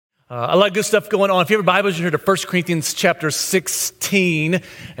A lot of good stuff going on. If you have Bibles, you're here to 1 Corinthians chapter 16,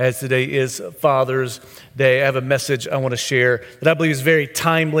 as today is Father's Day. I have a message I want to share that I believe is very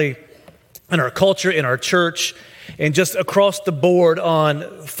timely in our culture, in our church, and just across the board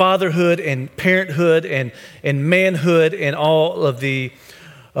on fatherhood and parenthood and manhood and all of the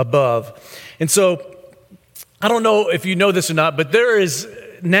above. And so, I don't know if you know this or not, but there is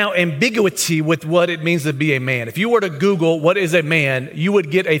now ambiguity with what it means to be a man. If you were to Google what is a man, you would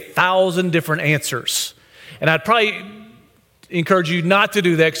get 1,000 different answers. And I'd probably encourage you not to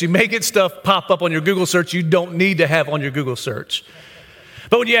do that because you may get stuff pop up on your Google search you don't need to have on your Google search.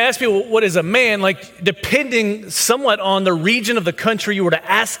 But when you ask people what is a man, like depending somewhat on the region of the country you were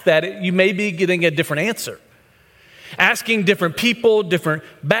to ask that, you may be getting a different answer. Asking different people, different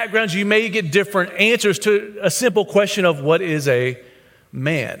backgrounds, you may get different answers to a simple question of what is a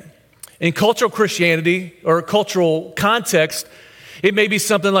man. In cultural Christianity or cultural context, it may be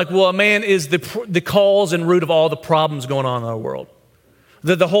something like, well, a man is the cause and root of all the problems going on in our world.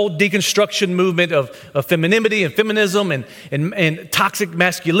 The whole deconstruction movement of femininity and feminism and toxic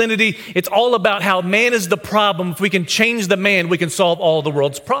masculinity, it's all about how man is the problem. If we can change the man, we can solve all the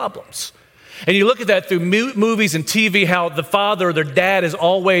world's problems. And you look at that through movies and TV, how the father or their dad is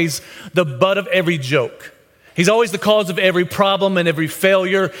always the butt of every joke. He's always the cause of every problem and every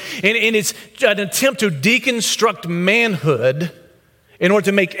failure. And it's an attempt to deconstruct manhood in order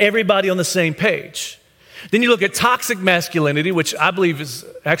to make everybody on the same page. Then you look at toxic masculinity, which I believe is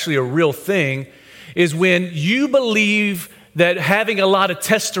actually a real thing, is when you believe that having a lot of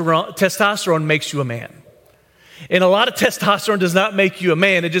testosterone makes you a man. And a lot of testosterone does not make you a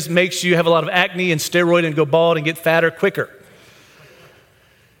man. It just makes you have a lot of acne and steroid and go bald and get fatter quicker.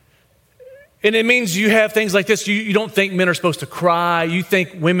 And it means you have things like this. You don't think men are supposed to cry. You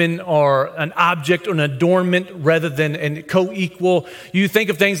think women are an object or an adornment rather than a co-equal. You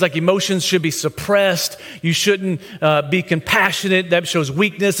think of things like emotions should be suppressed. You shouldn't be compassionate. That shows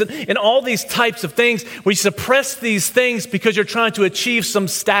weakness. And all these types of things where you suppress these things because you're trying to achieve some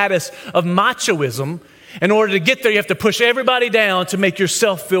status of machoism. In order to get there, you have to push everybody down to make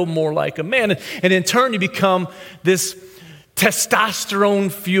yourself feel more like a man. And in turn, you become this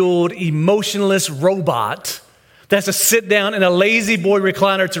testosterone-fueled, emotionless robot that has to sit down in a lazy boy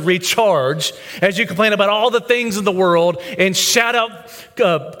recliner to recharge as you complain about all the things in the world and shout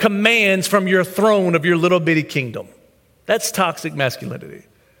out commands from your throne of your little bitty kingdom. That's toxic masculinity.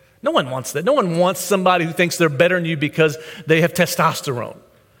 No one wants that. No one wants somebody who thinks they're better than you because they have testosterone.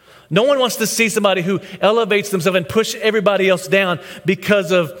 No one wants to see somebody who elevates themselves and push everybody else down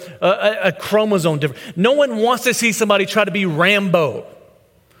because of a chromosome difference. No one wants to see somebody try to be Rambo.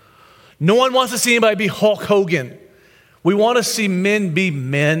 No one wants to see anybody be Hulk Hogan. We want to see men be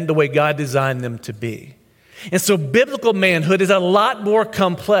men the way God designed them to be. And so biblical manhood is a lot more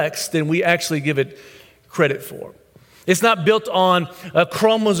complex than we actually give it credit for. It's not built on a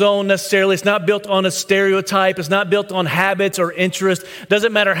chromosome necessarily. It's not built on a stereotype. It's not built on habits or interests.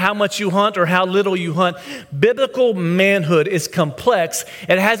 Doesn't matter how much you hunt or how little you hunt. Biblical manhood is complex.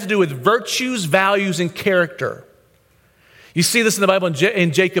 It has to do with virtues, values, and character. You see this in the Bible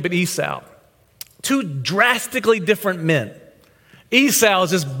in Jacob and Esau. Two drastically different men. Esau is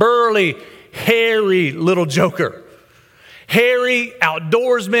this burly, hairy little joker. Hairy,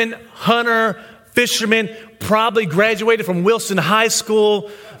 outdoorsman, hunter, fisherman, probably graduated from Wilson High School,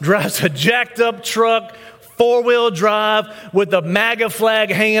 drives a jacked up truck, 4-wheel drive with a MAGA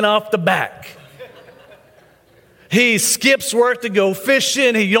flag hanging off the back. He skips work to go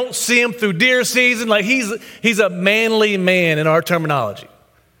fishing. You don't see him through deer season. Like he's a manly man in our terminology.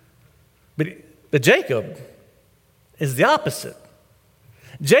 But Jacob is the opposite.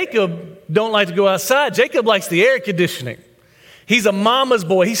 Jacob don't like to go outside. Jacob likes the air conditioning. He's a mama's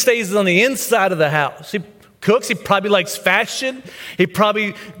boy. He stays on the inside of the house. He cooks. He probably likes fashion. He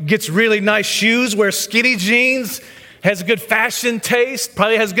probably gets really nice shoes, wears skinny jeans, has a good fashion taste,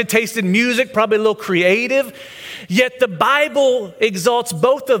 probably has good taste in music, probably a little creative. Yet the Bible exalts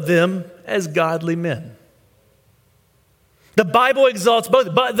both of them as godly men. The Bible exalts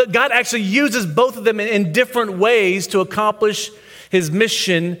both, but God actually uses both of them in different ways to accomplish his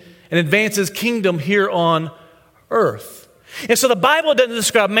mission and advance his kingdom here on earth. And so the Bible doesn't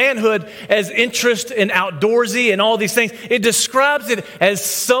describe manhood as interest and outdoorsy and all these things. It describes it as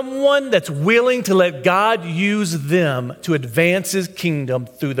someone that's willing to let God use them to advance his kingdom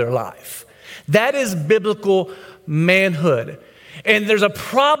through their life. That is biblical manhood. And there's a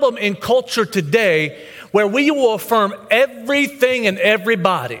problem in culture today where we will affirm everything and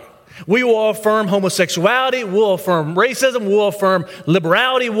everybody. We will affirm homosexuality, we'll affirm racism, we'll affirm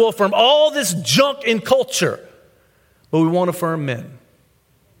liberality, we'll affirm all this junk in culture. But we won't affirm men.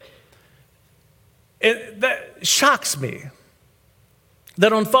 That shocks me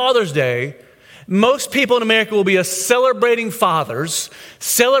that on Father's Day, most people in America will be celebrating fathers,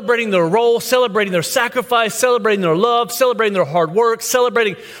 celebrating their role, celebrating their sacrifice, celebrating their love, celebrating their hard work,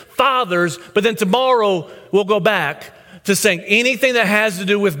 celebrating fathers, but then tomorrow we'll go back to saying anything that has to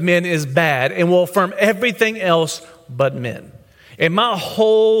do with men is bad, and we'll affirm everything else but men. And my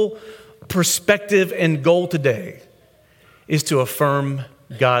whole perspective and goal today is to affirm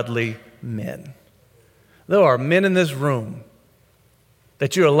godly men. There are men in this room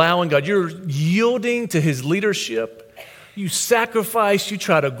that you're allowing God, you're yielding to his leadership. You sacrifice, you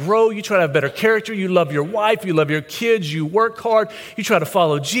try to grow, you try to have better character, you love your wife, you love your kids, you work hard, you try to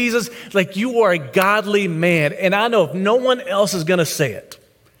follow Jesus. Like you are a godly man. And I know if no one else is going to say it,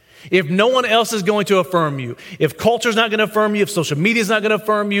 if no one else is going to affirm you, if culture's not going to affirm you, if social media is not going to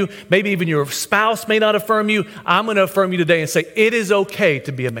affirm you, maybe even your spouse may not affirm you, I'm going to affirm you today and say it is okay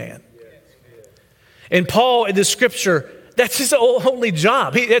to be a man. And Paul in this scripture, that's his only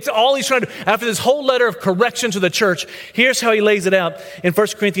job. That's all he's trying to do. After this whole letter of correction to the church, here's how he lays it out in 1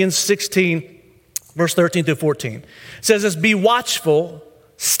 Corinthians 16, verse 13 through 14. It says this, be watchful,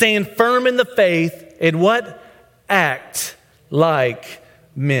 stand firm in the faith, and what? Act like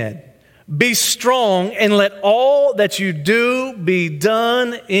men. Be strong, and let all that you do be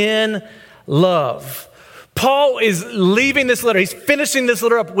done in love. Paul is leaving this letter. He's finishing this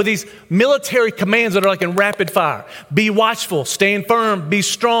letter up with these military commands that are like in rapid fire. Be watchful, stand firm, be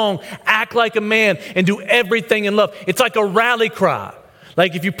strong, act like a man, and do everything in love. It's like a rally cry.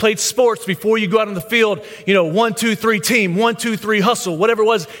 Like if you played sports before you go out on the field, 1, 2, 3 team, 1, 2, 3 hustle, whatever it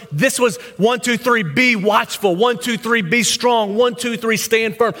was. This was 1, 2, 3 be watchful, 1, 2, 3 be strong, 1, 2, 3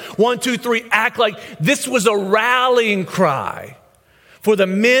 stand firm, 1, 2, 3 act like. This was a rallying cry for the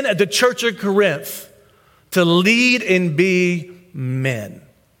men at the church of Corinth to lead and be men.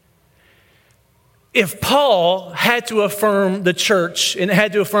 If Paul had to affirm the church and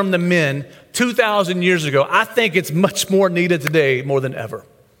had to affirm the men 2,000 years ago, I think it's much more needed today more than ever.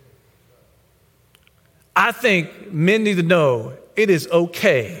 I think men need to know it is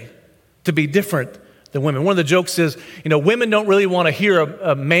okay to be different than women. One of the jokes is, women don't really want to hear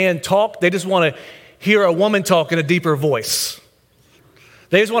a man talk. They just want to hear a woman talk in a deeper voice.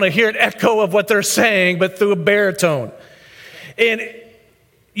 They just want to hear an echo of what they're saying, but through a baritone. And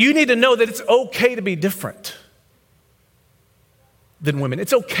you need to know that it's okay to be different than women.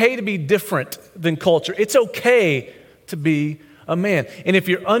 It's okay to be different than culture. It's okay to be a man. And if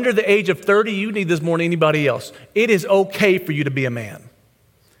you're under the age of 30, you need this more than anybody else. It is okay for you to be a man.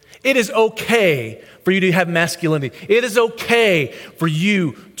 It is okay for you to have masculinity. It is okay for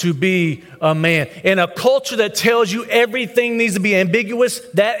you to be a man. In a culture that tells you everything needs to be ambiguous,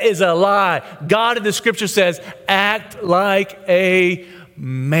 that is a lie. God in the scripture says, act like a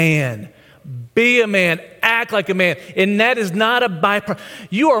man. Be a man. Act like a man. And that is not a byproduct.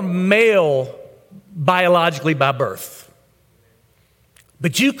 You are male biologically by birth.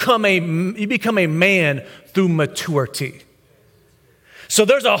 But you become a man through maturity. So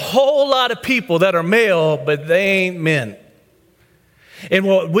there's a whole lot of people that are male, but they ain't men. And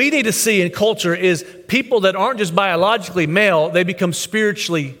what we need to see in culture is people that aren't just biologically male, they become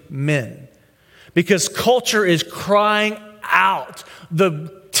spiritually men. Because culture is crying out.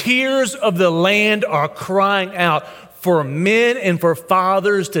 The tears of the land are crying out for men and for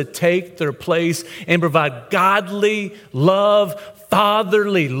fathers to take their place and provide godly love,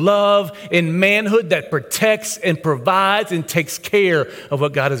 fatherly love and manhood that protects and provides and takes care of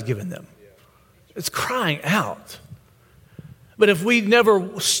what God has given them. It's crying out. But if we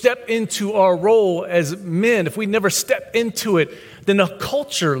never step into our role as men, if we never step into it, then the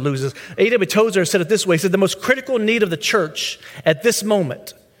culture loses. A.W. Tozer said it this way. He said, the most critical need of the church at this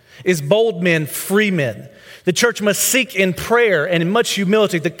moment is bold men, free men. The church must seek in prayer and in much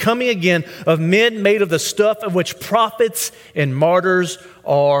humility the coming again of men made of the stuff of which prophets and martyrs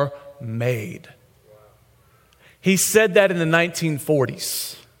are made. He said that in the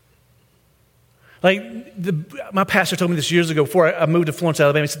 1940s. My pastor told me this years ago before I moved to Florence,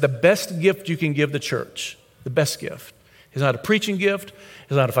 Alabama. He said the best gift you can give the church, the best gift, is not a preaching gift,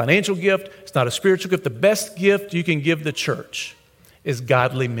 it's not a financial gift, it's not a spiritual gift. The best gift you can give the church is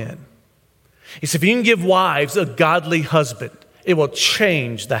godly men. He said, if you can give wives a godly husband, it will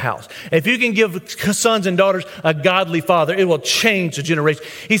change the house. If you can give sons and daughters a godly father, it will change the generation.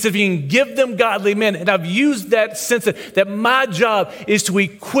 He said, if you can give them godly men, and I've used that sense that my job is to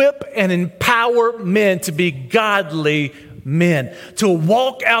equip and empower men to be godly men, to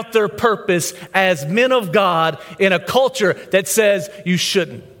walk out their purpose as men of God in a culture that says you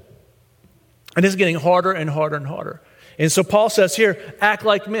shouldn't. And it's getting harder and harder and harder. And so Paul says here, act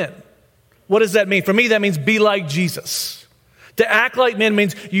like men. What does that mean? For me, that means be like Jesus. To act like men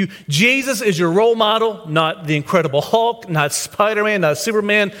means Jesus is your role model, not the Incredible Hulk, not Spider-Man, not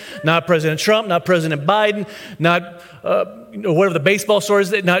Superman, not President Trump, not President Biden, not whatever the baseball star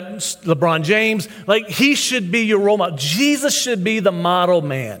is, not LeBron James. Like, he should be your role model. Jesus should be the model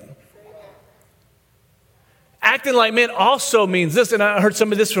man. Acting like men also means this, and I heard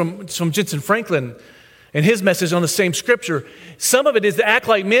some of this from Jensen Franklin in his message on the same scripture. Some of it is to act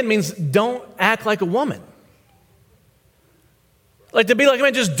like men means don't act like a woman. Like, to be like a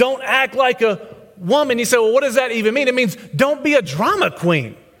man, just don't act like a woman. You say, well, what does that even mean? It means don't be a drama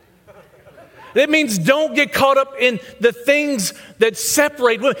queen. It means don't get caught up in the things that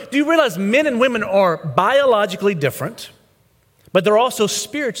separate women. Do you realize men and women are biologically different, but they're also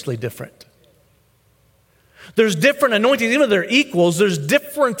spiritually different? There's different anointings, even though they're equals, there's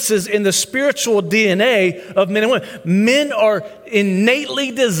differences in the spiritual DNA of men and women. Men are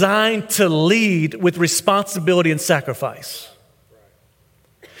innately designed to lead with responsibility and sacrifice.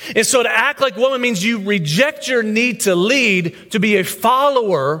 And so to act like a woman means you reject your need to lead to be a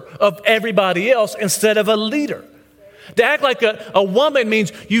follower of everybody else instead of a leader. To act like a woman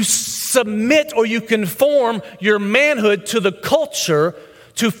means you submit or you conform your manhood to the culture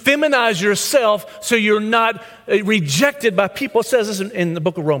to feminize yourself so you're not rejected by people. It says this in the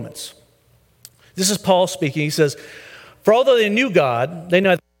book of Romans. This is Paul speaking. He says, for although they knew God, they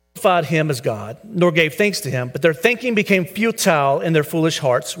neither glorified him as God, nor gave thanks to him, but their thinking became futile and their foolish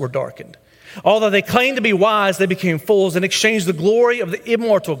hearts were darkened. Although they claimed to be wise, they became fools and exchanged the glory of the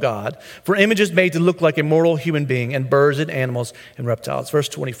immortal God for images made to look like a mortal human being and birds and animals and reptiles. Verse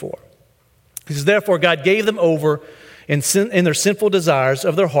 24. He says, therefore God gave them over in their sinful desires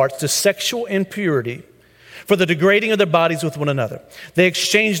of their hearts to sexual impurity for the degrading of their bodies with one another. They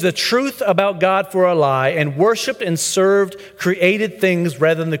exchanged the truth about God for a lie and worshiped and served created things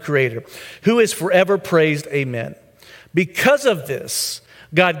rather than the Creator, who is forever praised. Amen. Because of this,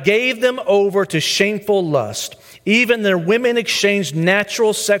 God gave them over to shameful lust. Even their women exchanged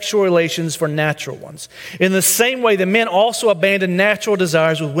natural sexual relations for natural ones. In the same way, the men also abandoned natural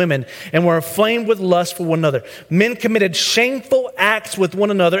desires with women and were inflamed with lust for one another. Men committed shameful acts with one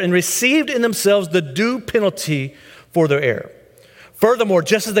another and received in themselves the due penalty for their error. Furthermore,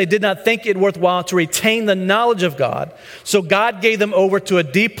 just as they did not think it worthwhile to retain the knowledge of God, so God gave them over to a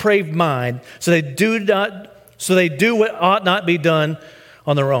depraved mind, so they do what ought not be done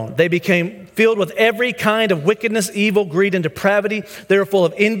on their own. They became filled with every kind of wickedness, evil, greed, and depravity. They are full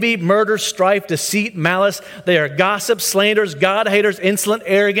of envy, murder, strife, deceit, malice. They are gossips, slanderers, God-haters, insolent,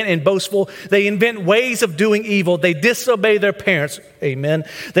 arrogant, and boastful. They invent ways of doing evil. They disobey their parents. Amen.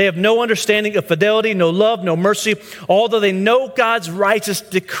 They have no understanding of fidelity, no love, no mercy. Although they know God's righteous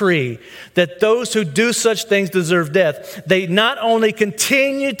decree that those who do such things deserve death, they not only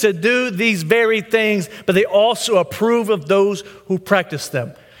continue to do these very things, but they also approve of those who practice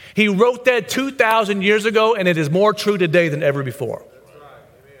them. He wrote that 2,000 years ago, and it is more true today than ever before.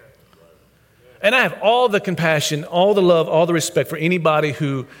 And I have all the compassion, all the love, all the respect for anybody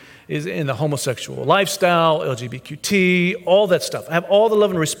who is in the homosexual lifestyle, LGBTQ, all that stuff. I have all the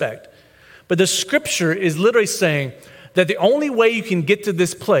love and respect. But the scripture is literally saying that the only way you can get to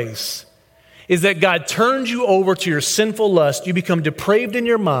this place is that God turns you over to your sinful lust. You become depraved in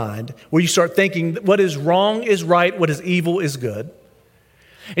your mind, where you start thinking what is wrong is right, what is evil is good.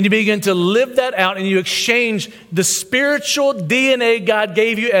 And you begin to live that out, and you exchange the spiritual DNA God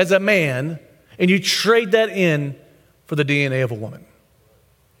gave you as a man, and you trade that in for the DNA of a woman.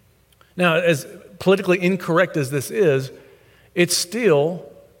 Now, as politically incorrect as this is, it's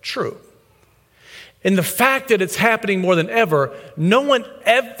still true. And the fact that it's happening more than ever, no one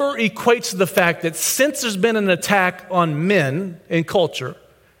ever equates the fact that since there's been an attack on men in culture,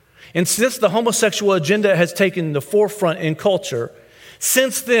 and since the homosexual agenda has taken the forefront in culture,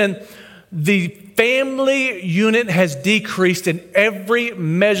 since then, the family unit has decreased in every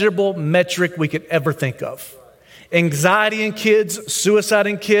measurable metric we could ever think of. Anxiety in kids, suicide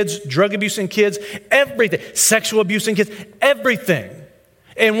in kids, drug abuse in kids, everything. Sexual abuse in kids, everything.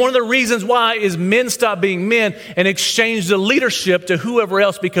 And one of the reasons why is men stopped being men and exchanged the leadership to whoever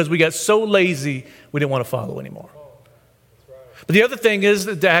else because we got so lazy we didn't want to follow anymore. But the other thing is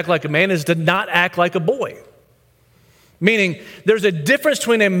that to act like a man is to not act like a boy. Meaning, there's a difference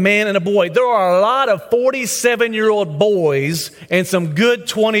between a man and a boy. There are a lot of 47-year-old boys and some good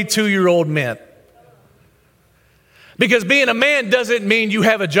 22-year-old men. Because being a man doesn't mean you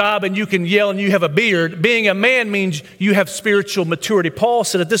have a job and you can yell and you have a beard. Being a man means you have spiritual maturity. Paul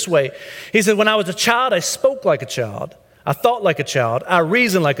said it this way. He said, when I was a child, I spoke like a child. I thought like a child. I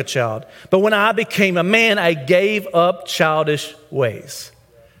reasoned like a child. But when I became a man, I gave up childish ways.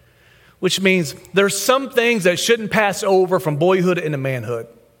 which means there's some things that shouldn't pass over from boyhood into manhood.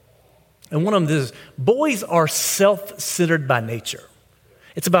 And one of them is boys are self-centered by nature.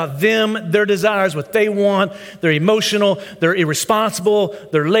 It's about them, their desires, what they want. They're emotional, they're irresponsible,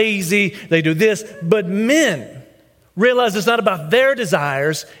 they're lazy, they do this. But men realize it's not about their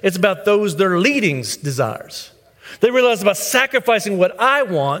desires, it's about those they're leading's desires. They realize it's about sacrificing what I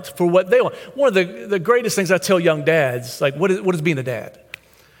want for what they want. One of the greatest things I tell young dads, like what is being a dad?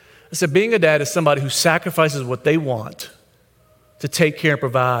 I said, being a dad is somebody who sacrifices what they want to take care and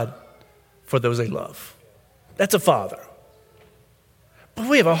provide for those they love. That's a father. But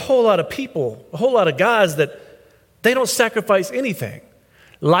we have a whole lot of people, a whole lot of guys that they don't sacrifice anything.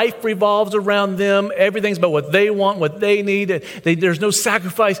 Life revolves around them. Everything's about what they want, what they need. There's no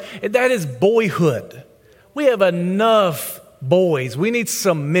sacrifice. And that is boyhood. We have enough boys. We need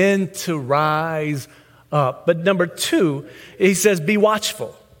some men to rise up. But number two, he says, be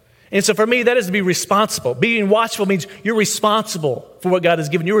watchful. And so for me, that is to be responsible. Being watchful means you're responsible for what God has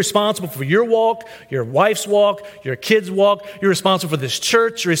given. You're responsible for your walk, your wife's walk, your kids' walk. You're responsible for this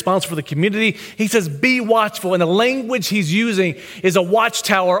church. You're responsible for the community. He says, be watchful. And the language he's using is a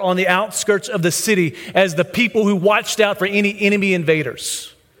watchtower on the outskirts of the city as the people who watched out for any enemy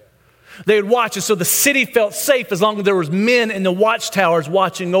invaders. They would watch, and so the city felt safe as long as there was men in the watchtowers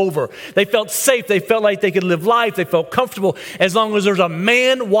watching over. They felt safe. They felt like they could live life. They felt comfortable as long as there was a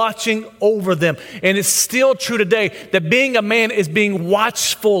man watching over them. And it's still true today that being a man is being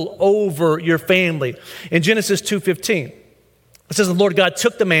watchful over your family. In Genesis 2:15, it says the Lord God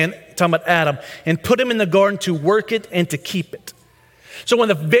took the man, talking about Adam, and put him in the garden to work it and to keep it. So one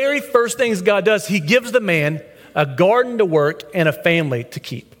of the very first things God does, he gives the man a garden to work and a family to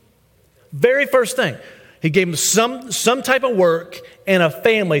keep. Very first thing, he gave him some type of work and a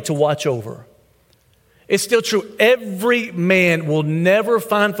family to watch over. It's still true. Every man will never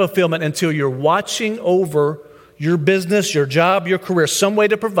find fulfillment until you're watching over your business, your job, your career, some way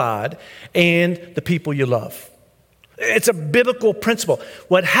to provide, and the people you love. It's a biblical principle.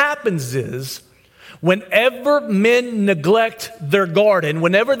 What happens is, whenever men neglect their garden,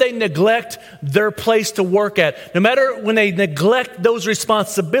 whenever they neglect their place to work at, no matter when they neglect those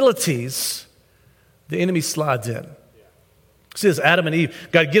responsibilities, the enemy slides in. See this, Adam and Eve.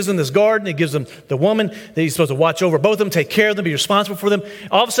 God gives them this garden. He gives them the woman that he's supposed to watch over both of them, take care of them, be responsible for them.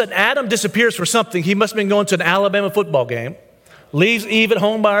 All of a sudden, Adam disappears for something. He must have been going to an Alabama football game, leaves Eve at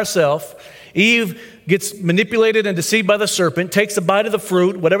home by herself. Eve gets manipulated and deceived by the serpent, takes a bite of the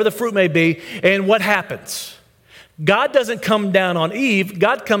fruit, whatever the fruit may be, and what happens? God doesn't come down on Eve,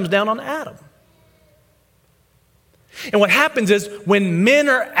 God comes down on Adam. And what happens is when men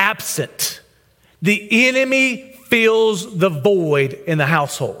are absent, the enemy fills the void in the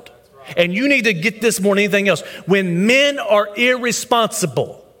household. And you need to get this more than anything else. When men are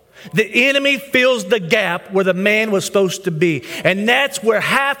irresponsible, the enemy fills the gap where the man was supposed to be. And that's where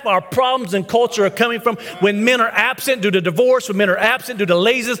half our problems in culture are coming from. When men are absent due to divorce, when men are absent due to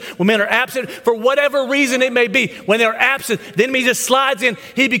laziness, when men are absent for whatever reason it may be, when they're absent, the enemy just slides in.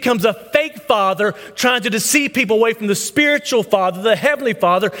 He becomes a fake father trying to deceive people away from the spiritual father, the heavenly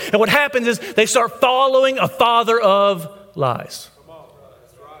father. And what happens is they start following a father of lies. Come on,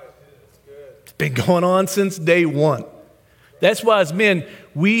 that's right. That's good. It's been going on since day one. That's why as men,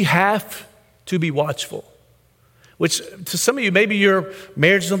 we have to be watchful. Which to some of you, maybe your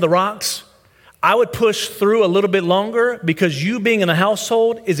marriage is on the rocks. I would push through a little bit longer because you being in a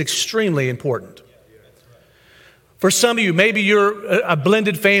household is extremely important. For some of you, maybe you're a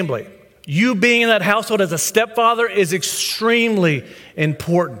blended family. You being in that household as a stepfather is extremely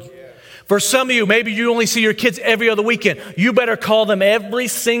important. For some of you, maybe you only see your kids every other weekend. You better call them every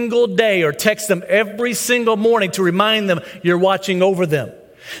single day or text them every single morning to remind them you're watching over them.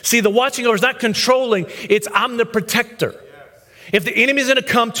 See, the watching over is not controlling. It's I'm the protector. If the enemy is going to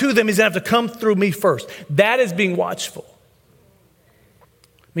come to them, he's going to have to come through me first. That is being watchful.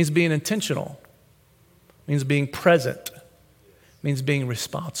 It means being intentional. It means being present. It means being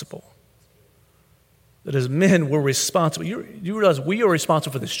responsible. That as men, we're responsible. You realize we are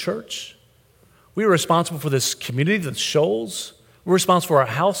responsible for this church. We are responsible for this community, the Shoals. We're responsible for our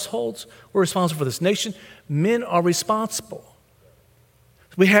households. We're responsible for this nation. Men are responsible.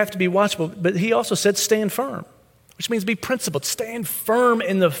 We have to be watchful. But he also said stand firm, which means be principled. Stand firm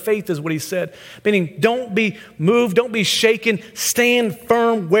in the faith is what he said. Meaning don't be moved, don't be shaken. Stand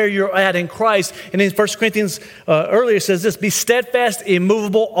firm where you're at in Christ. And in 1 Corinthians earlier it says this, be steadfast,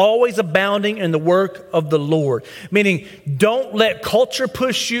 immovable, always abounding in the work of the Lord. Meaning don't let culture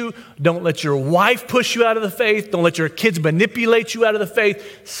push you. Don't let your wife push you out of the faith. Don't let your kids manipulate you out of the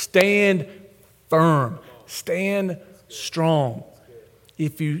faith. Stand firm. Stand strong.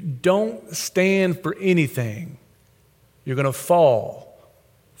 if you don't stand for anything, you're going to fall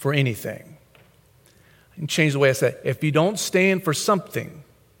for anything. I can change the way I say it. If you don't stand for something,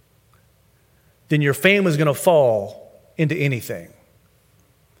 then your family's going to fall into anything.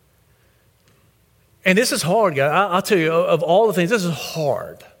 And this is hard, guys. I'll tell you, of all the things, this is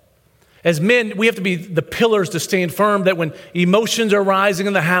hard. As men, we have to be the pillars to stand firm, that when emotions are rising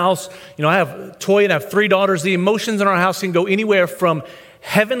in the house, I have Toy and I have 3 daughters. The emotions in our house can go anywhere from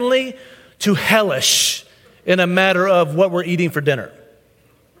heavenly to hellish in a matter of what we're eating for dinner.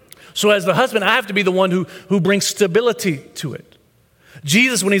 So as the husband, I have to be the one who brings stability to it.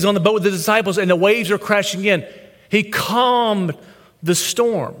 Jesus, when he's on the boat with the disciples and the waves are crashing in, he calmed the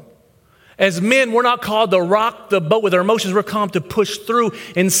storm. As men, we're not called to rock the boat with our emotions. We're called to push through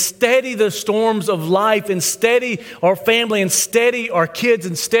and steady the storms of life and steady our family and steady our kids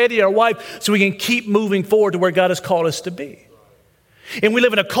and steady our wife so we can keep moving forward to where God has called us to be. And we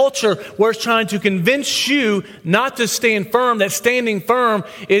live in a culture where it's trying to convince you not to stand firm, that standing firm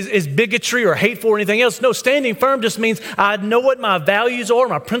is bigotry or hateful or anything else. No, standing firm just means I know what my values are,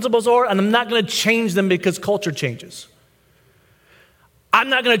 my principles are, and I'm not going to change them because culture changes. I'm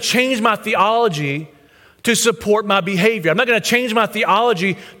not going to change my theology to support my behavior. I'm not going to change my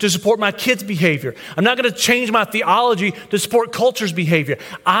theology to support my kids' behavior. I'm not going to change my theology to support culture's behavior.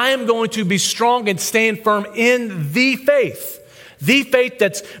 I am going to be strong and stand firm in the faith. The faith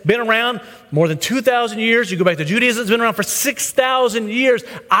that's been around more than 2,000 years. You go back to Judaism, it's been around for 6,000 years.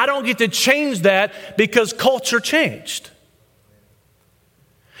 I don't get to change that because culture changed.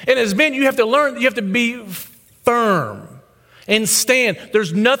 And as men, you have to learn, you have to be firm and stand.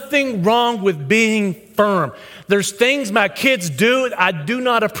 There's nothing wrong with being firm. There's things my kids do I do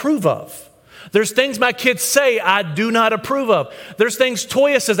not approve of. There's things my kids say I do not approve of. There's things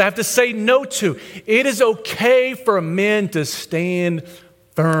Toya says I have to say no to. It is okay for men to stand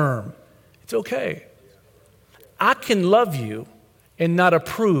firm. It's okay. I can love you and not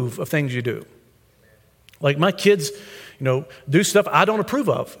approve of things you do. Like my kids, do stuff I don't approve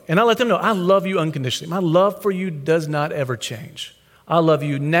of. And I let them know I love you unconditionally. My love for you does not ever change. I love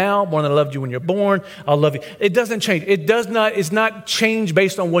you now more than I loved you when you're born. I love you. It doesn't change. It's not change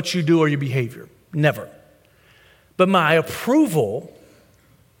based on what you do or your behavior. Never. But my approval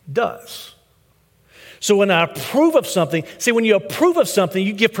does. So when I approve of something, when you approve of something,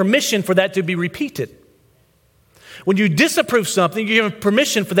 you give permission for that to be repeated. When you disapprove something, you give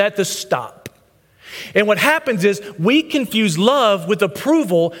permission for that to stop. And what happens is we confuse love with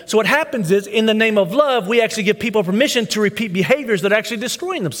approval. So what happens is in the name of love, we actually give people permission to repeat behaviors that are actually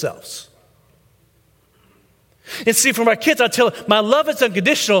destroying themselves. And see, for my kids, I tell them, my love is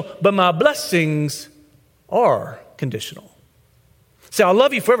unconditional, but my blessings are conditional. See, I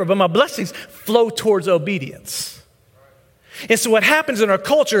love you forever, but my blessings flow towards obedience. And so what happens in our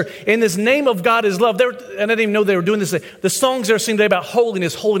culture, in this name of God is love, and I didn't even know they were doing this. The songs they're singing today about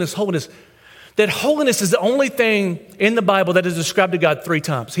holiness, holiness, holiness. That holiness is the only thing in the Bible that is described to God 3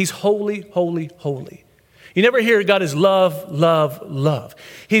 times. He's holy, holy, holy. You never hear God is love, love, love.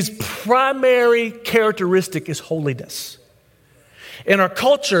 His primary characteristic is holiness. In our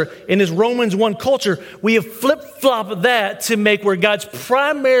culture, in this Romans 1 culture, we have flip-flopped that to make where God's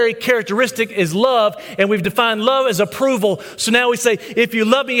primary characteristic is love, and we've defined love as approval. So now we say, if you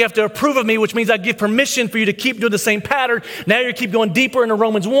love me, you have to approve of me, which means I give permission for you to keep doing the same pattern. Now you keep going deeper into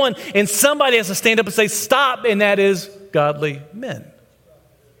Romans 1, and somebody has to stand up and say, stop, and that is godly men.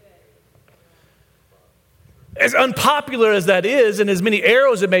 As unpopular as that is, and as many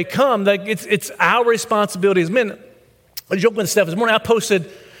arrows it may come, it's our responsibility as men. I was joking with Steph this morning. I posted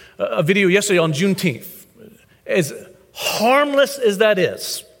a video yesterday on Juneteenth. As harmless as that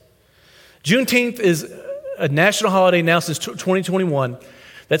is, Juneteenth is a national holiday now since 2021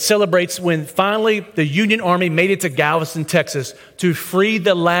 that celebrates when finally the Union Army made it to Galveston, Texas to free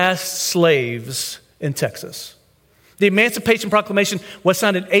the last slaves in Texas. The Emancipation Proclamation was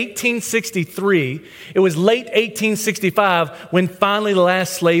signed in 1863. It was late 1865 when finally the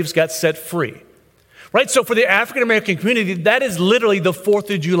last slaves got set free. Right? So for the African American community, that is literally the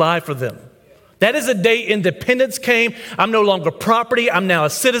 4th of July for them. That is the day independence came. I'm no longer property. I'm now a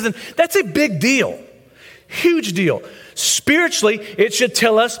citizen. That's a big deal. Huge deal. Spiritually, it should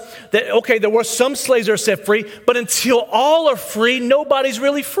tell us that, okay, there were some slaves that are set free, but until all are free, nobody's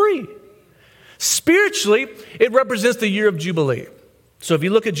really free. Spiritually, it represents the year of Jubilee. So if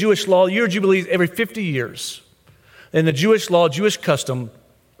you look at Jewish law, the year of Jubilee is every 50 years. In the Jewish law, Jewish custom,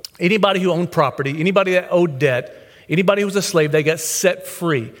 anybody who owned property, anybody that owed debt, anybody who was a slave, they got set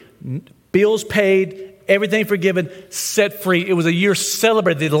free. Bills paid, everything forgiven, set free. It was a year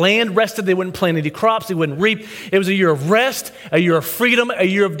celebrated. The land rested. They wouldn't plant any crops. They wouldn't reap. It was a year of rest, a year of freedom, a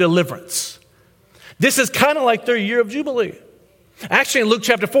year of deliverance. This is kind of like their year of Jubilee. Actually, in Luke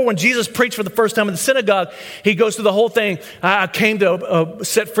chapter 4, when Jesus preached for the first time in the synagogue, he goes through the whole thing. I came to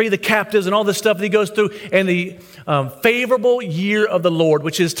set free the captives and all this stuff that he goes through. And the favorable year of the Lord,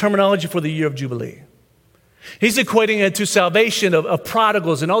 which is terminology for the year of Jubilee. He's equating it to salvation of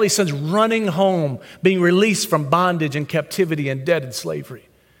prodigals and all these sons running home, being released from bondage and captivity and debt and slavery.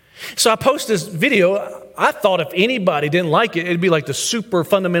 So I post this video. I thought if anybody didn't like it, it'd be like the super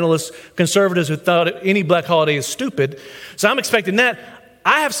fundamentalist conservatives who thought any black holiday is stupid. So I'm expecting that.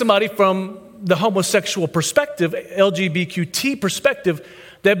 I have somebody from the homosexual perspective, LGBTQ perspective,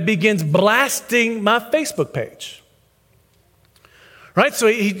 that begins blasting my Facebook page. Right? So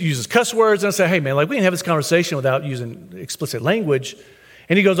he uses cuss words, and I say, hey, man, like we can have this conversation without using explicit language.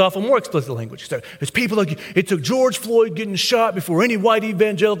 And he goes off on more explicit language. It's people like, it took George Floyd getting shot before any white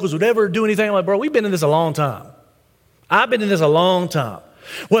evangelicals would ever do anything. I'm like, bro, we've been in this a long time. I've been in this a long time.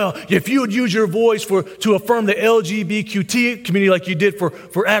 Well, if you would use your voice to affirm the LGBTQ community like you did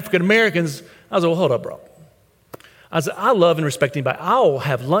for African Americans, I was like, well, hold up, bro. I said, I love and respect anybody. I'll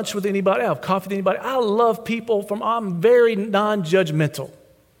have lunch with anybody. I'll have coffee with anybody. I love people I'm very non-judgmental.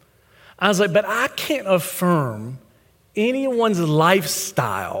 I was like, but I can't affirm anyone's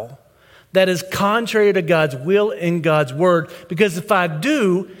lifestyle that is contrary to God's will and God's word, because if I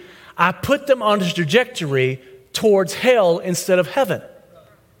do, I put them on this trajectory towards hell instead of heaven.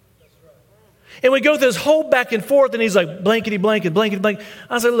 And we go through this whole back and forth, and he's like, blankety blanket, blankety blank.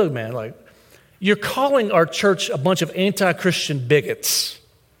 I said, look, man, like, you're calling our church a bunch of anti-Christian bigots.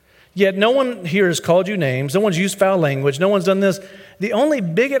 Yet no one here has called you names. No one's used foul language. No one's done this. The only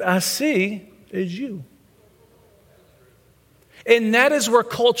bigot I see is you. And that is where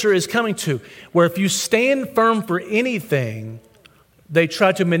culture is coming to, where if you stand firm for anything, they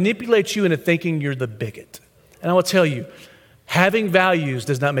try to manipulate you into thinking you're the bigot. And I will tell you, having values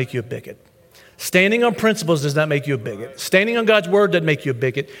does not make you a bigot. Standing on principles does not make you a bigot. Standing on God's word doesn't make you a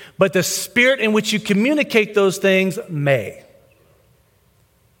bigot. But the spirit in which you communicate those things may.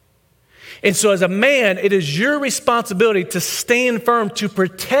 And so as a man, it is your responsibility to stand firm, to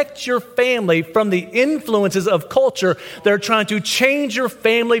protect your family from the influences of culture that are trying to change your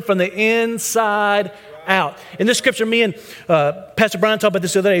family from the inside out. In this scripture, me and Pastor Brian talked about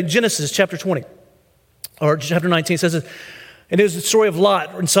this the other day, in Genesis chapter 20, or chapter 19, it says this, and it is the story of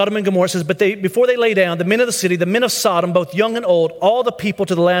Lot in Sodom and Gomorrah. It says, but before they lay down, the men of the city, the men of Sodom, both young and old, all the people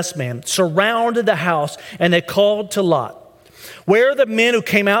to the last man, surrounded the house, and they called to Lot, where are the men who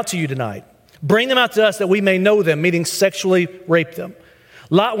came out to you tonight? Bring them out to us that we may know them, meaning sexually rape them.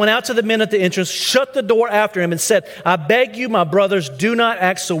 Lot went out to the men at the entrance, shut the door after him, and said, I beg you, my brothers, do not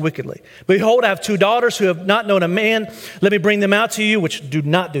act so wickedly. Behold, I have 2 daughters who have not known a man. Let me bring them out to you, which do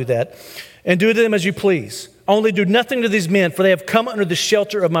not do that, and do to them as you please. Only do nothing to these men, for they have come under the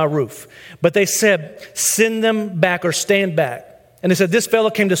shelter of my roof. But they said, send them back or stand back. And they said, this fellow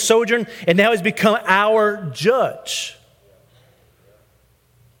came to sojourn, and now he's become our judge.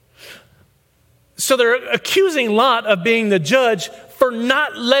 So they're accusing Lot of being the judge for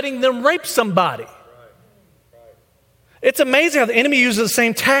not letting them rape somebody. It's amazing how the enemy uses the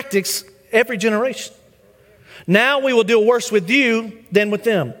same tactics every generation. Now we will deal worse with you than with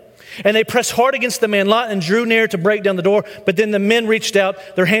them. And they pressed hard against the man Lot and drew near to break down the door. But then the men reached out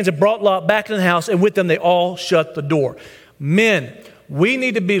their hands and brought Lot back into the house, and with them they all shut the door. Men, we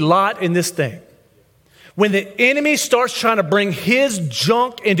need to be Lot in this thing. When the enemy starts trying to bring his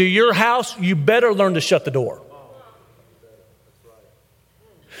junk into your house, you better learn to shut the door.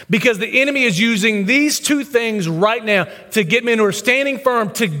 Because the enemy is using these 2 things right now to get men who are standing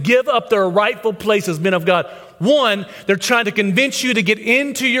firm to give up their rightful place as men of God. One, they're trying to convince you to get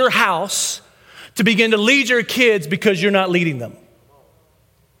into your house to begin to lead your kids because you're not leading them.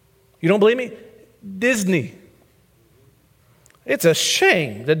 You don't believe me? Disney. It's a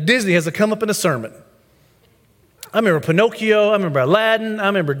shame that Disney has to come up in a sermon. I remember Pinocchio, I remember Aladdin, I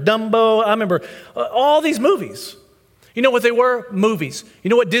remember Dumbo, I remember all these movies. You know what they were? Movies. You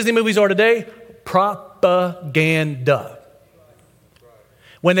know what Disney movies are today? Propaganda.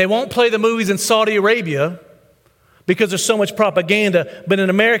 When they won't play the movies in Saudi Arabia because there's so much propaganda, but in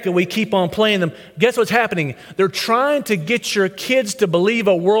America we keep on playing them, guess what's happening? They're trying to get your kids to believe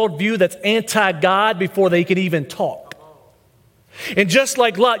a worldview that's anti-God before they can even talk. And just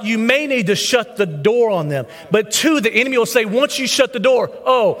like Lot, you may need to shut the door on them. But 2, the enemy will say, once you shut the door,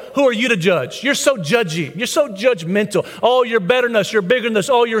 oh, who are you to judge? You're so judgy. You're so judgmental. Oh, you're better than us. You're bigger than us.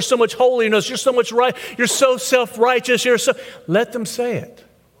 Oh, you're so much holier than us. You're so much right. You're so self-righteous. Let them say it.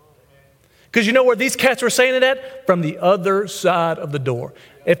 Because you know where these cats were saying it at? From the other side of the door.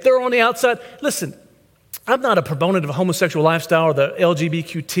 If they're on the outside, listen, I'm not a proponent of a homosexual lifestyle or the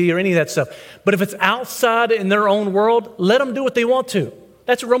LGBTQ or any of that stuff. But if it's outside in their own world, let them do what they want to.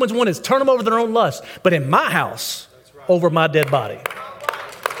 That's what Romans 1 is. Turn them over to their own lust. But in my house, over my dead body.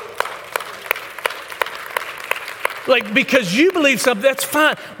 Like, because you believe something, that's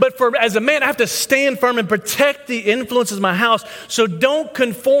fine. But as a man, I have to stand firm and protect the influences of my house. So don't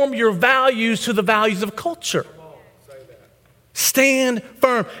conform your values to the values of culture. Stand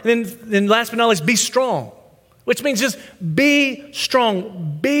firm. And then last but not least, be strong. Which means just be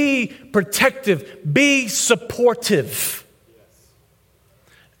strong, be protective, be supportive.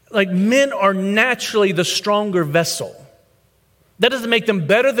 Like, men are naturally the stronger vessel. That doesn't make them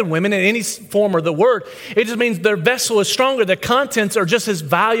better than women in any form of the word. It just means their vessel is stronger. The contents are just as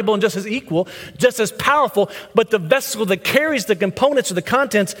valuable and just as equal, just as powerful, but the vessel that carries the components of the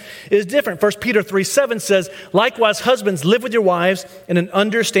contents is different. 1 Peter 3:7 says, likewise, husbands, live with your wives in an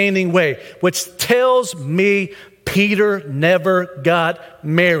understanding way, which tells me Peter never got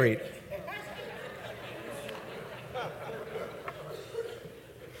married.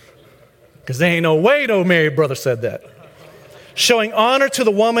 Because there ain't no way no married brother said that. Showing honor to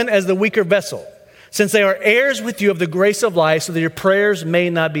the woman as the weaker vessel, since they are heirs with you of the grace of life, so that your prayers may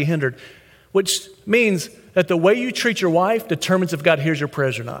not be hindered. Which means that the way you treat your wife determines if God hears your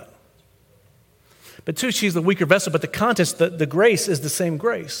prayers or not. But two, she's the weaker vessel, but the contents, the grace is the same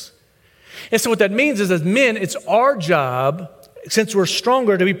grace. And so what that means is, as men, it's our job, since we're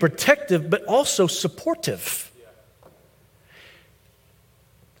stronger, to be protective, but also supportive.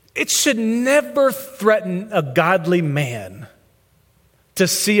 It should never threaten a godly man to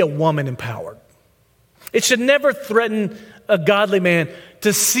see a woman empowered. It should never threaten a godly man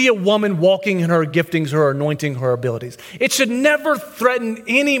to see a woman walking in her giftings, her anointing, her abilities. It should never threaten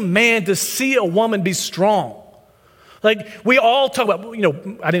any man to see a woman be strong. Like, we all talk about,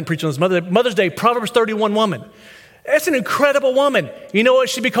 I didn't preach on this Mother's Day, Proverbs 31 woman. That's an incredible woman. You know what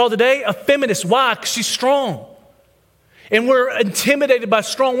she should be called today? A feminist. Why? Because she's strong. And we're intimidated by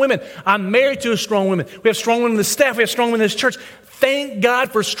strong women. I'm married to a strong woman. We have strong women in the staff. We have strong women in this church. Thank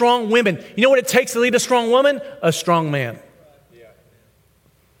God for strong women. You know what it takes to lead a strong woman? A strong man.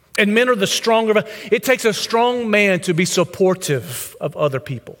 And men are the stronger. It takes a strong man to be supportive of other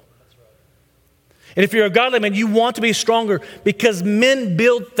people. And if you're a godly man, you want to be stronger because men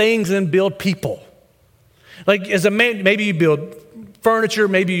build things and build people. Like, as a man, maybe you build furniture,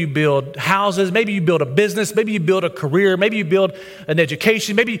 maybe you build houses, maybe you build a business, maybe you build a career, maybe you build an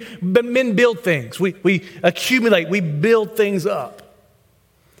education, but men build things. We accumulate, we build things up.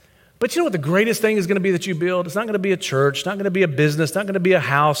 But you know what the greatest thing is going to be that you build? It's not going to be a church, not going to be a business, not going to be a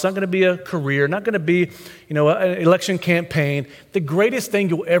house, not going to be a career, not going to be, an election campaign. The greatest thing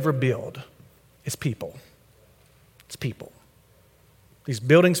you'll ever build is people. It's people. These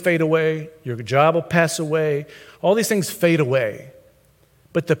buildings fade away, your job will pass away, all these things fade away.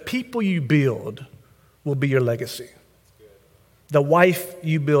 But the people you build will be your legacy. The wife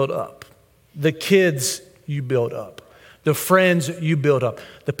you build up, the kids you build up, the friends you build up,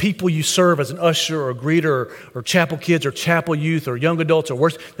 the people you serve as an usher or a greeter or chapel kids or chapel youth or young adults or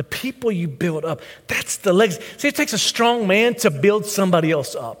worse, the people you build up, that's the legacy. See, it takes a strong man to build somebody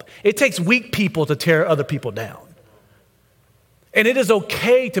else up. It takes weak people to tear other people down. And it is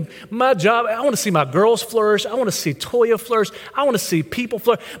okay my job, I want to see my girls flourish. I want to see Toya flourish. I want to see people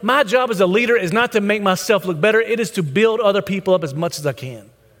flourish. My job as a leader is not to make myself look better. It is to build other people up as much as I can.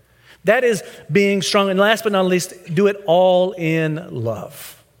 That is being strong. And last but not least, do it all in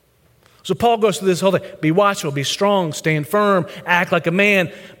love. So Paul goes through this whole thing. Be watchful, be strong, stand firm, act like a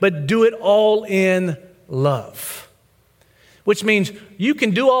man, but do it all in love. Which means you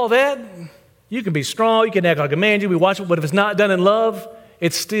can do all that. You can be strong, you can act like a man, you can be watchful, but if it's not done in love,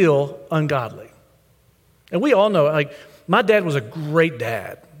 it's still ungodly. And we all know, like, my dad was a great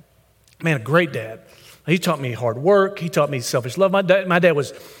dad. Man, a great dad. He taught me hard work. He taught me selfish love. My dad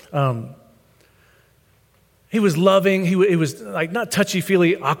was, he was loving. He was like not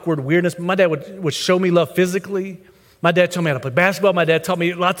touchy-feely, awkward weirdness. My dad would show me love physically. My dad taught me how to play basketball. My dad taught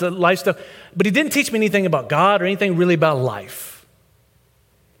me lots of life stuff. But he didn't teach me anything about God or anything really about life.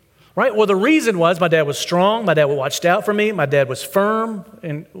 Right? Well, the reason was my dad was strong. My dad watched out for me. My dad was firm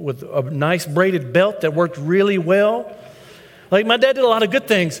and with a nice braided belt that worked really well. Like, my dad did a lot of good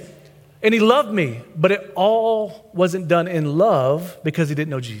things, and he loved me, but it all wasn't done in love because he didn't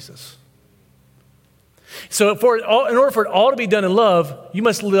know Jesus. So in order for it all to be done in love, you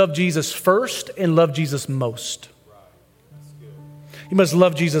must love Jesus first and love Jesus most. You must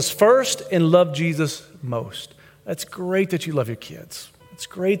love Jesus first and love Jesus most. That's great that you love your kids. It's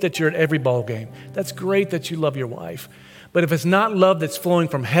great that you're at every ball game. That's great that you love your wife. But if it's not love that's flowing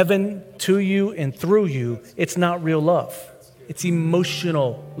from heaven to you and through you, it's not real love. It's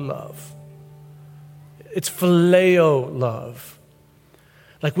emotional love. It's phileo love.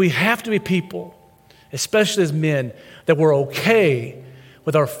 Like we have to be people, especially as men, that we're okay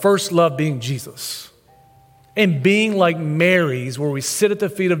with our first love being Jesus. And being like Mary's, where we sit at the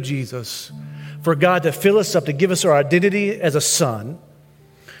feet of Jesus, for God to fill us up, to give us our identity as a son,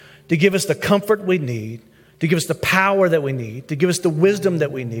 to give us the comfort we need, to give us the power that we need, to give us the wisdom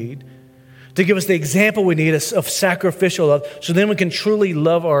that we need, to give us the example we need of sacrificial love, so then we can truly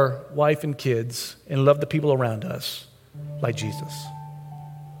love our wife and kids and love the people around us like Jesus.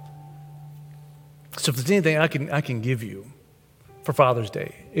 So if there's anything I can give you for Father's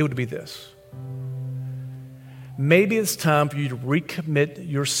Day, it would be this. Maybe it's time for you to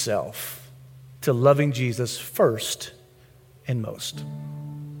recommit yourself to loving Jesus first and most.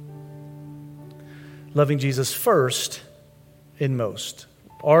 Loving Jesus first and most.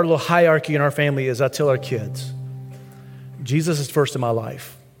 Our little hierarchy in our family is I tell our kids, Jesus is first in my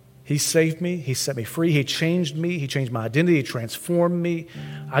life. He saved me. He set me free. He changed me. He changed my identity. He transformed me.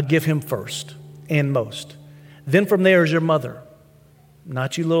 I give him first and most. Then from there is your mother.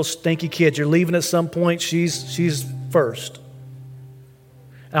 Not you little stinky kids. You're leaving at some point. She's first.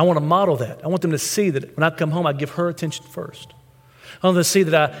 And I want to model that. I want them to see that when I come home, I give her attention first. I want them to see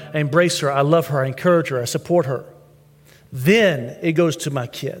that I embrace her, I love her, I encourage her, I support her. Then it goes to my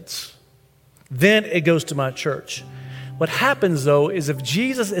kids. Then it goes to my church. What happens, though, is if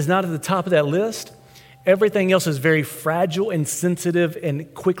Jesus is not at the top of that list, everything else is very fragile and sensitive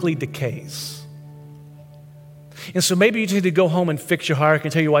and quickly decays. And so maybe you need to go home and fix your hierarchy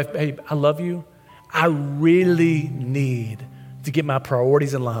and tell your wife, hey, I love you. I really need to get my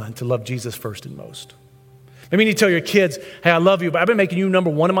priorities in line to love Jesus first and most. Maybe you need to tell your kids, hey, I love you, but I've been making you number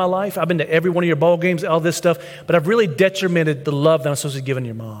one in my life. I've been to every one of your ball games, all this stuff, but I've really detrimented the love that I'm supposed to give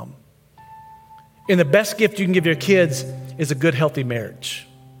your mom. And the best gift you can give your kids is a good, healthy marriage.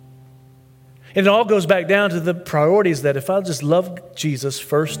 And it all goes back down to the priorities that if I just love Jesus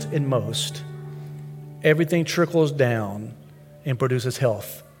first and most, everything trickles down and produces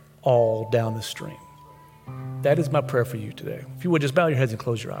health all down the stream. That is my prayer for you today. If you would, just bow your heads and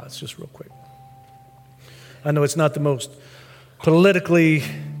close your eyes just real quick. I know it's not the most politically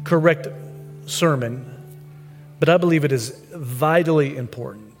correct sermon, but I believe it is vitally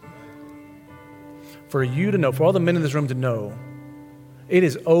important for you to know, for all the men in this room to know, it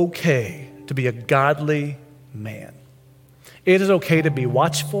is okay to be a godly man. It is okay to be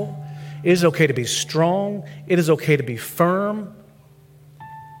watchful. It is okay to be strong. It is okay to be firm.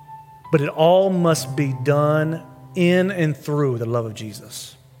 But it all must be done in and through the love of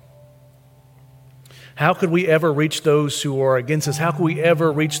Jesus. How could we ever reach those who are against us? How could we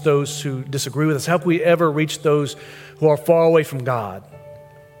ever reach those who disagree with us? How could we ever reach those who are far away from God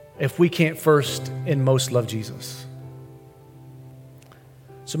if we can't first and most love Jesus?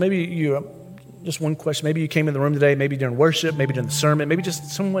 So maybe you, just one question, maybe you came in the room today, maybe during worship, maybe during the sermon, maybe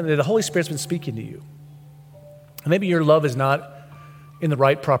just someone that the Holy Spirit's been speaking to you. And maybe your love is not in the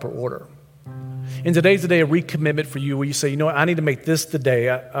right, proper order. And today's the day of recommitment for you where you say, you know what, I need to make this the day.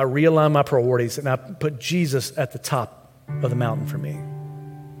 I realign my priorities and I put Jesus at the top of the mountain for me.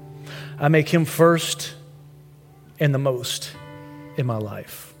 I make him first and the most in my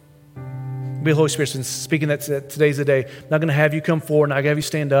life. Be the Holy Spirit speaking that today's the day. I'm not going to have you come forward and I'm going to have you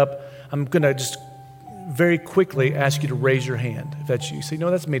stand up. I'm going to just very quickly ask you to raise your hand if that's you. Say, no,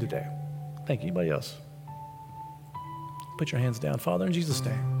 that's me today. Thank you. Anybody else? Put your hands down. Father, in Jesus'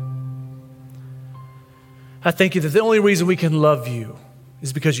 name, I thank you that the only reason we can love you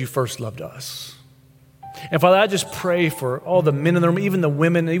is because you first loved us. And Father, I just pray for all the men in the room, even the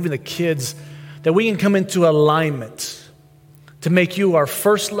women, even the kids, that we can come into alignment to make you our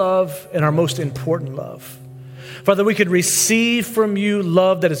first love and our most important love. Father, we could receive from you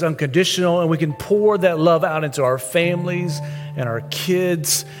love that is unconditional, and we can pour that love out into our families and our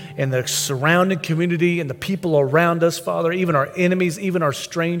kids and the surrounding community and the people around us, Father, even our enemies, even our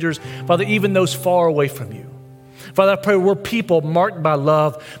strangers, Father, even those far away from you. Father, I pray we're people marked by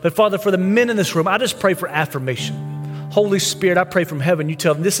love. But Father, for the men in this room, I just pray for affirmation. Holy Spirit, I pray from heaven, you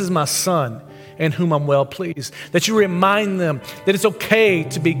tell them, this is my son in whom I'm well pleased. That you remind them that it's okay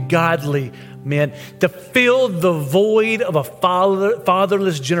to be godly men, to fill the void of a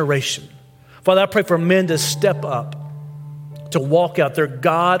fatherless generation. Father, I pray for men to step up, to walk out their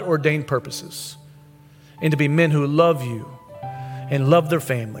God-ordained purposes, and to be men who love you and love their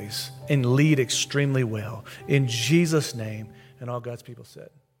families and lead extremely well. In Jesus' name, and all God's people said.